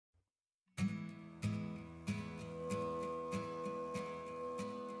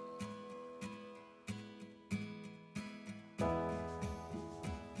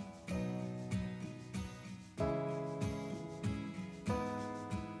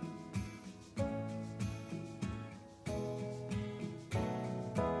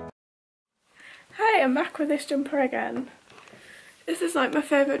I'm back with this jumper again. This is like my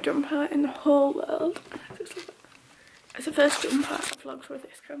favourite jumper in the whole world. It's the first jumper I've vlogged with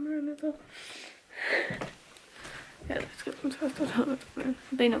this camera in as well. Yeah, let's get some toast on it.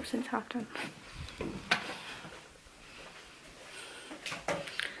 I've been up since 10:30.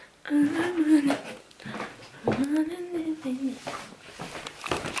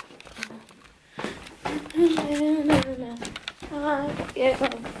 Yeah.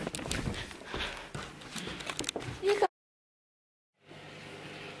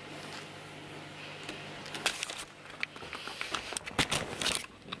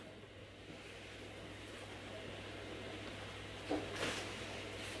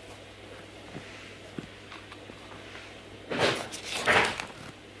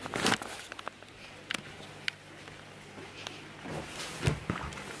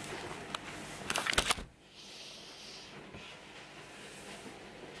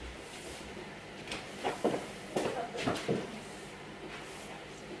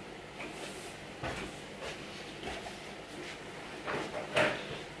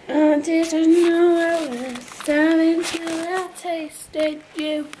 I didn't know I was starving until I tasted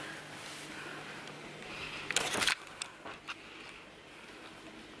you.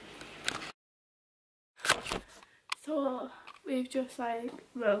 So we've just like,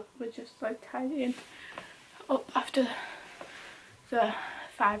 well, we're just like tidying up after the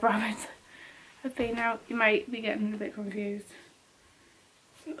 5 rabbits have been out. You might be getting a bit confused.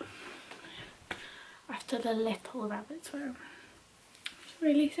 After the little rabbits were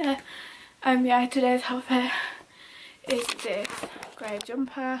really sad. Yeah, today's outfit is this grey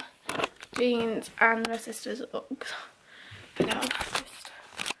jumper, jeans and my sister's Uggs. But now I'm just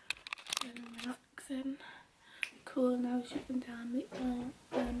relaxing. Cool now, shutting down the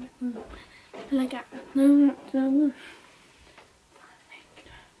like that. No.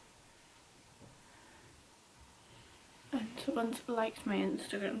 And someone's liked my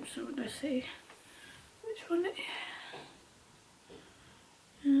Instagram, so we're gonna see which one it is.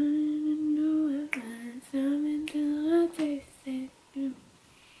 I didn't know it was something till I tasted you.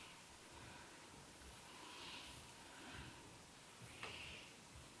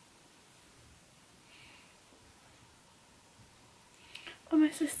 Oh, my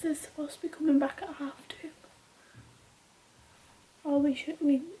sister's supposed to be coming back at 2:30. Or we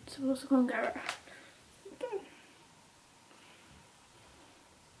supposed to go and get her.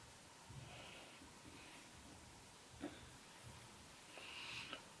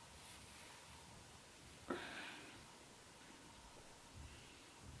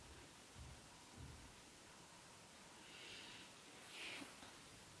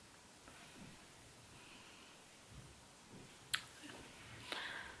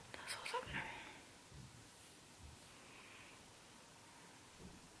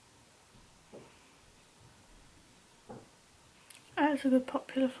 That's a good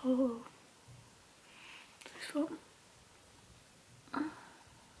popular photo. This one.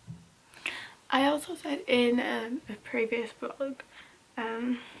 I also said in a previous vlog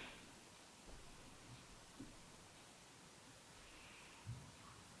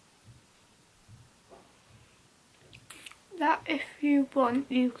that if you want,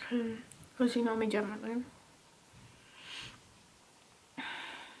 you can, because you know me generally,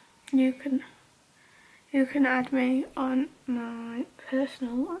 you can add me on my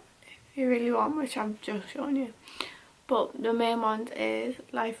personal one if you really want, which I've just shown you. But the main ones is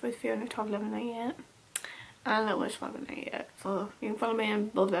Life with Fiona 121188 and Littlest 1188. So you can follow me in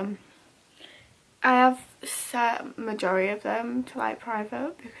both them. I have set majority of them to like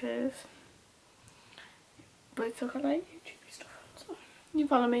private because, but it's all got like YouTube stuff. So you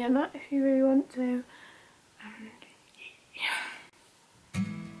follow me on that if you really want to.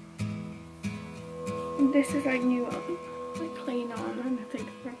 This is like new on, like clean on, and I think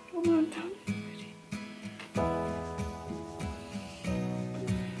it's like, oh, I'm done.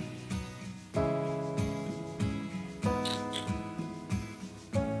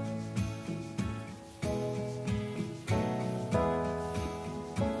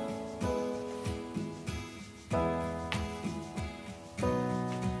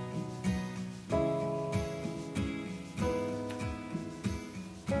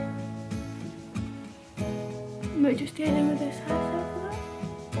 We're just dealing with this house over there.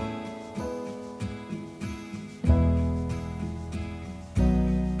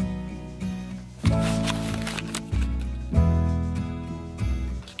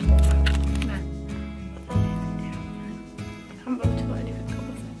 I'm about to put anything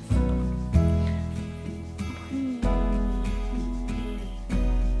cover this.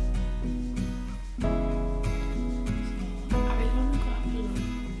 I really want to go have a look.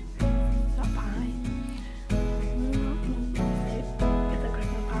 That pie.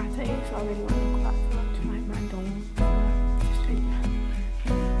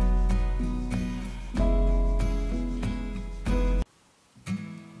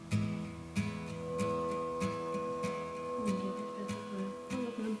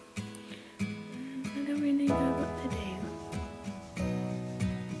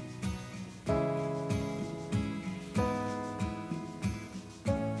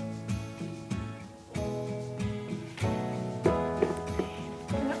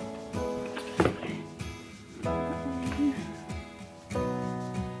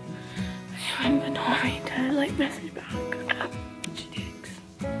 to like message back. She takes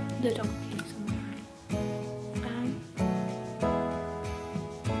the donkey somewhere.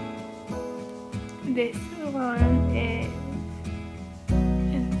 This one is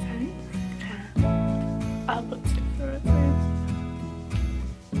incense. I'll put it for it too.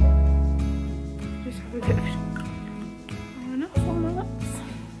 Just have a bit of sugar on off on my lips.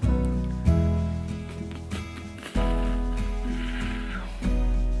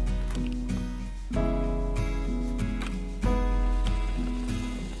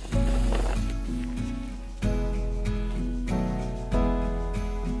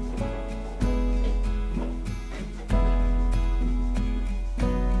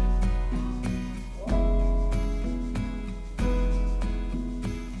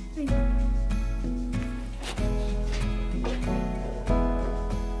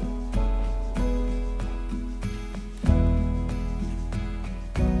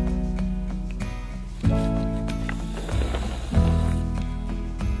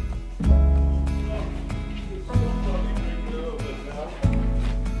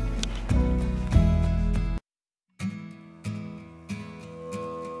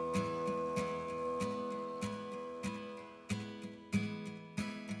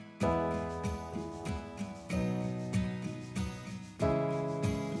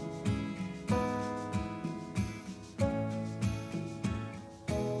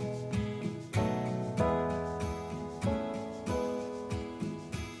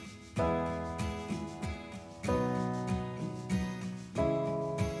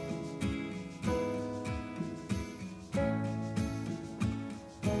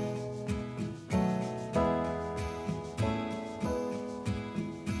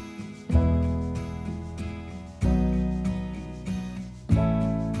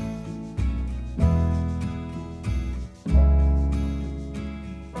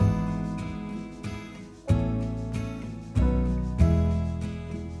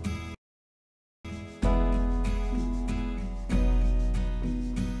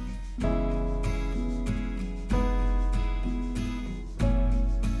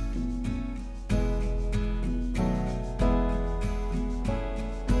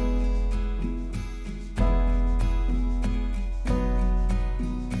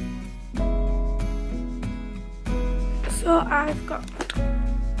 So I've got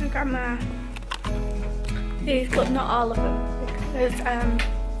my grandma these, but not all of them because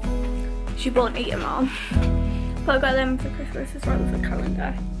she won't eat them all. But I got them for Christmas as well as a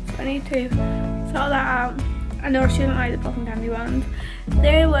calendar. So I need to sort that out. I know she didn't like the pop and candy ones.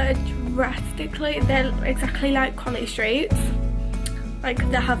 They were drastically, they're exactly like Collie Streets. Like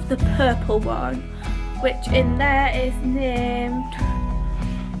they have the purple one, which in there is named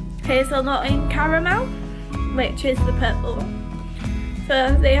Hazelnut and Caramel, which is the purple one.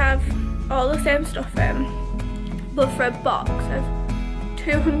 So they have all the same stuff in, but for a box of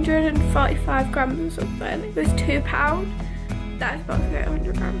 245 grams or something, it was £2. That's about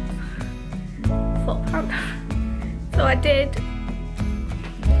 800 grams. £4. So I did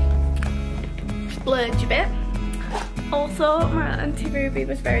splurge a bit. Also, my auntie Ruby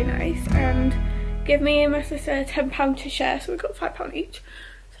was very nice and gave me and my sister £10 to share, so we got £5 each.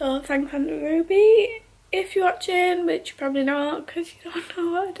 So thanks, Auntie Ruby, if you're watching, which you're probably not because you don't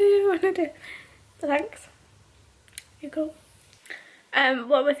know what I do when I do. So thanks. Here you go.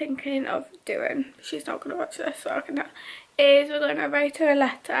 What we're thinking of doing, she's not going to watch this so I can tell, is we're going to write her a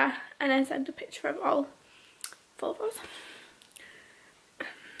letter and then send a picture of all 4 of us.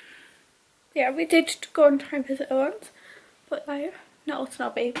 Yeah, we did go and try and visit her once, but like, not all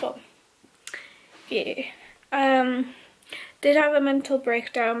snobby, but yeah. Did have a mental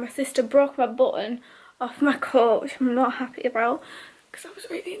breakdown. My sister broke my button off my coat, which I'm not happy about because I was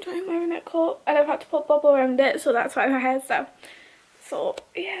really enjoying wearing that coat and I've had to put bubble around it, so that's why my hair's down. So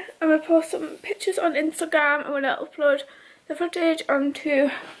yeah, I'm going to post some pictures on Instagram. I'm going to upload the footage onto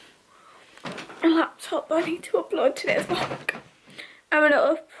a laptop, but I need to upload today's vlog. I'm going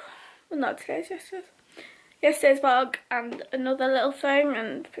to well, not today's, yesterday's vlog and another little thing,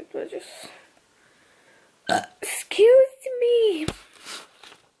 and people are just excuse me.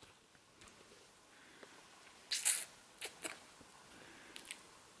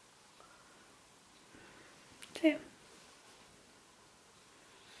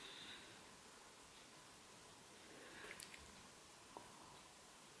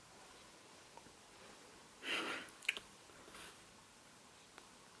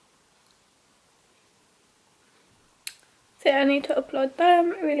 So I need to upload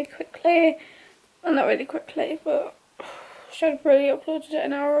them really quickly. Well, not really quickly, but should have really uploaded it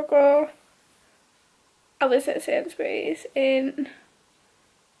an hour ago. I was at Sainsbury's in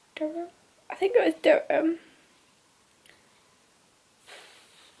Durham. I think it was Durham.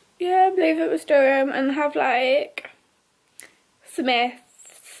 Yeah, I believe it was Durham, and have like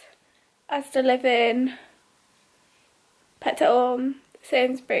Smiths, Asda Living, Pet at Home,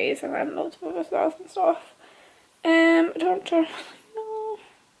 Sainsbury's, and then loads of other stores and stuff. I don't really know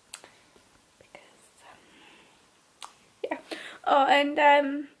because yeah. Oh, and I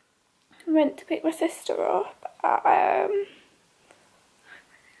went to pick my sister up at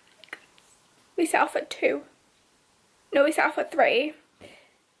we set off at 2. No, we set off at 3.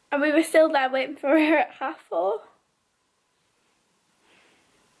 And we were still there waiting for her at 4:30.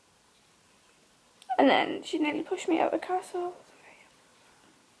 And then she nearly pushed me out of the car, so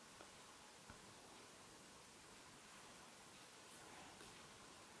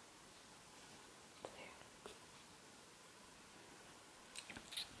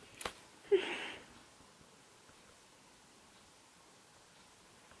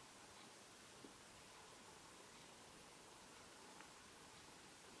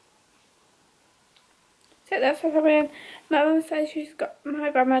so that's what happened. My mum says my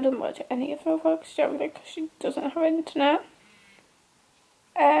grandma doesn't watch any of her vlogs generally because she doesn't have internet.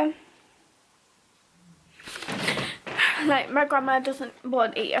 Like my grandma doesn't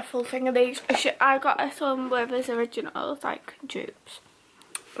want to eat a full thing of these. I got her some Werther's originals, like dupes,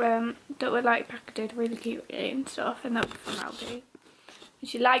 that were like packaged really cutely and stuff, and that was from Aldi. And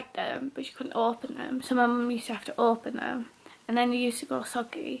she liked them, but she couldn't open them, so my mum used to have to open them, and then they used to go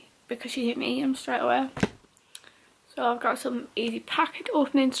soggy because she didn't eat them straight away. So I've got some easy packet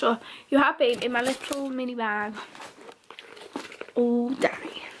opening stuff. You have been in my little mini bag all day.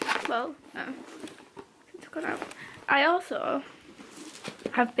 Well, no, it's gone out. I also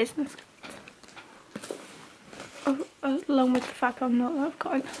have business cards, along with the £5 note that I've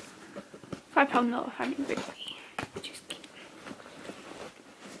got. £5 note of having with me, which is cute.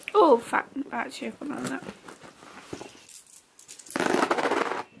 Oh, actually I've got on that.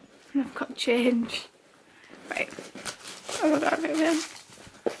 And I've got change. Right, I've got everything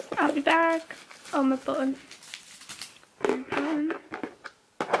out of the bag, on my button.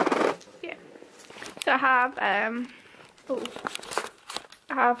 Yeah. So I have I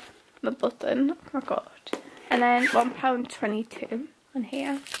have my button, oh my god, and then £1.22 on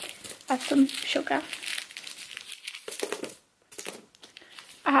here. I have some sugar.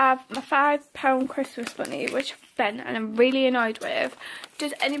 I have my £5 Christmas money, which I've spent and I'm really annoyed with.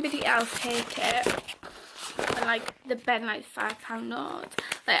 Does anybody else hate it? And like the Ben like £5 notes.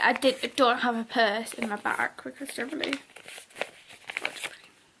 Like I don't have a purse in my bag because generally,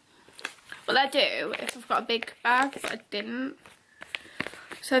 well I do if I've got a big bag, but I didn't.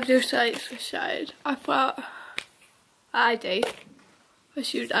 So I've just like switched side. I've got ID, a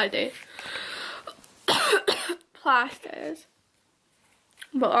student ID, plasters,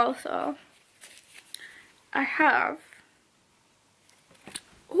 but also I have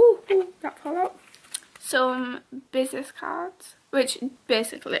that fell out. Some business cards, which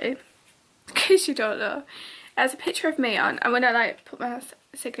basically, in case you don't know, has a picture of me on. I'm gonna like put my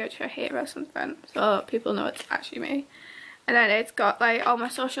signature here or something so people know it's actually me. And then it's got like all my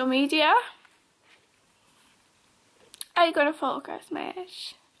social media. Are you gonna focus,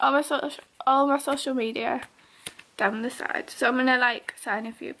 Mish? All my social media down the side. So I'm gonna like sign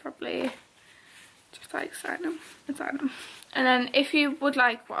a few probably. Just like sign them and sign them. And then if you would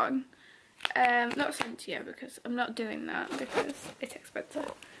like one, not sent to you because I'm not doing that because it's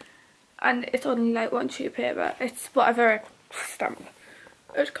expensive. And it's only like one sheet of paper. It's whatever stamp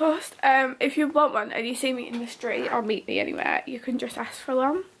it cost. If you want one and you see me in the street or meet me anywhere, you can just ask for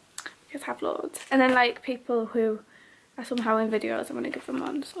one because I have loads. And then like people who are somehow in videos, I'm gonna give them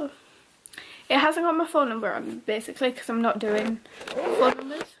one. So it hasn't got my phone number on basically because I'm not doing phone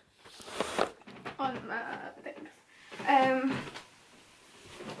numbers on my things.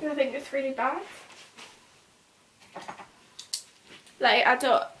 I think it's really bad. Like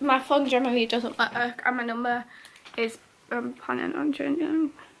my phone generally doesn't work and my number is I'm planning on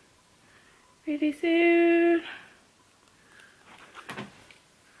changing really soon.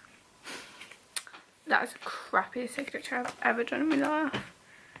 That's the crappiest signature I've ever done in my life.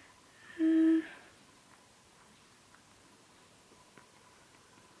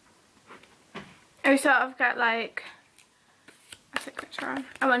 I sort of get like a signature on.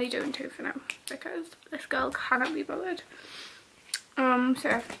 I'm only doing 2 for now because this girl cannot be bothered.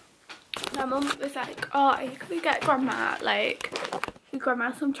 So my mum was like, oh, can we get grandma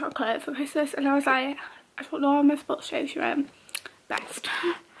some chocolate for Christmas? And I was like, I don't know, am I supposed to? She went, best.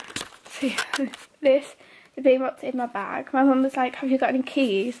 So yeah, this is being what's in my bag. My mum was like, have you got any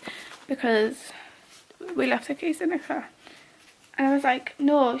keys? Because we left the keys in the car. And I was like,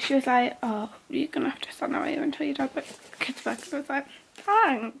 no. She was like, oh, you're gonna have to stand out here until your dad gets back. And I was like,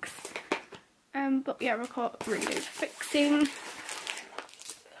 thanks. But yeah, we're caught really fixing.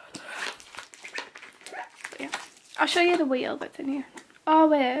 But yeah, I'll show you the wheel that's in here. Oh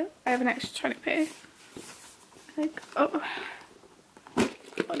wait, I have an extra 20p. I think, oh,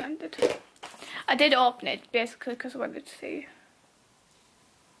 unended. I did open it basically because I wanted to see.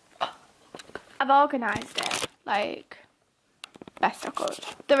 I've organised it like best I could.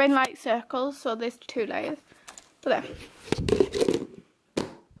 They're in like circles, so there's 2 layers. But then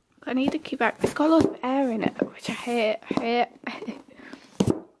I need to keep back. It's got a lot of air in it, which I hate.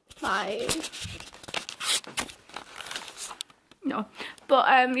 Like, no. But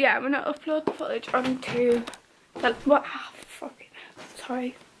yeah, I'm gonna upload the footage onto the fucking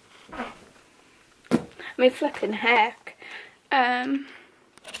sorry. I mean flipping heck. Yeah,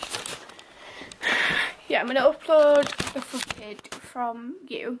 I'm gonna upload the footage from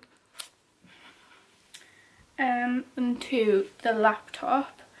you onto the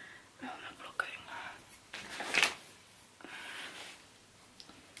laptop. Oh, I'm looking.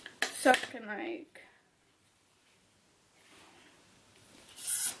 So I can like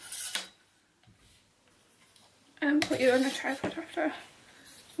put you on a tripod after.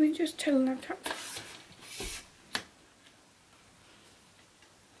 Let me just chill on top.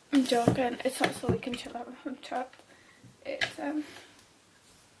 I'm joking, it's not so we can chill out on top. It's I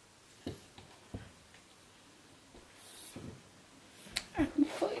can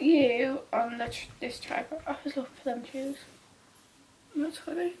put you on this tripod. I was looking for them shoes. That's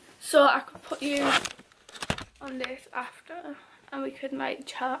funny. So I could put you on this after and we could like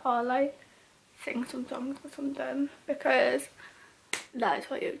chat or like sing some songs or something, because that is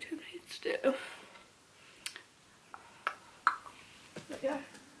what YouTube needs to do. But yeah,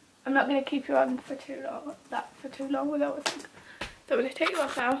 I'm not going to keep you on for too long without a thing. So I'm going to take you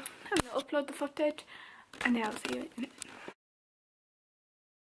off now. I'm going to upload the footage and then I'll see you in a minute.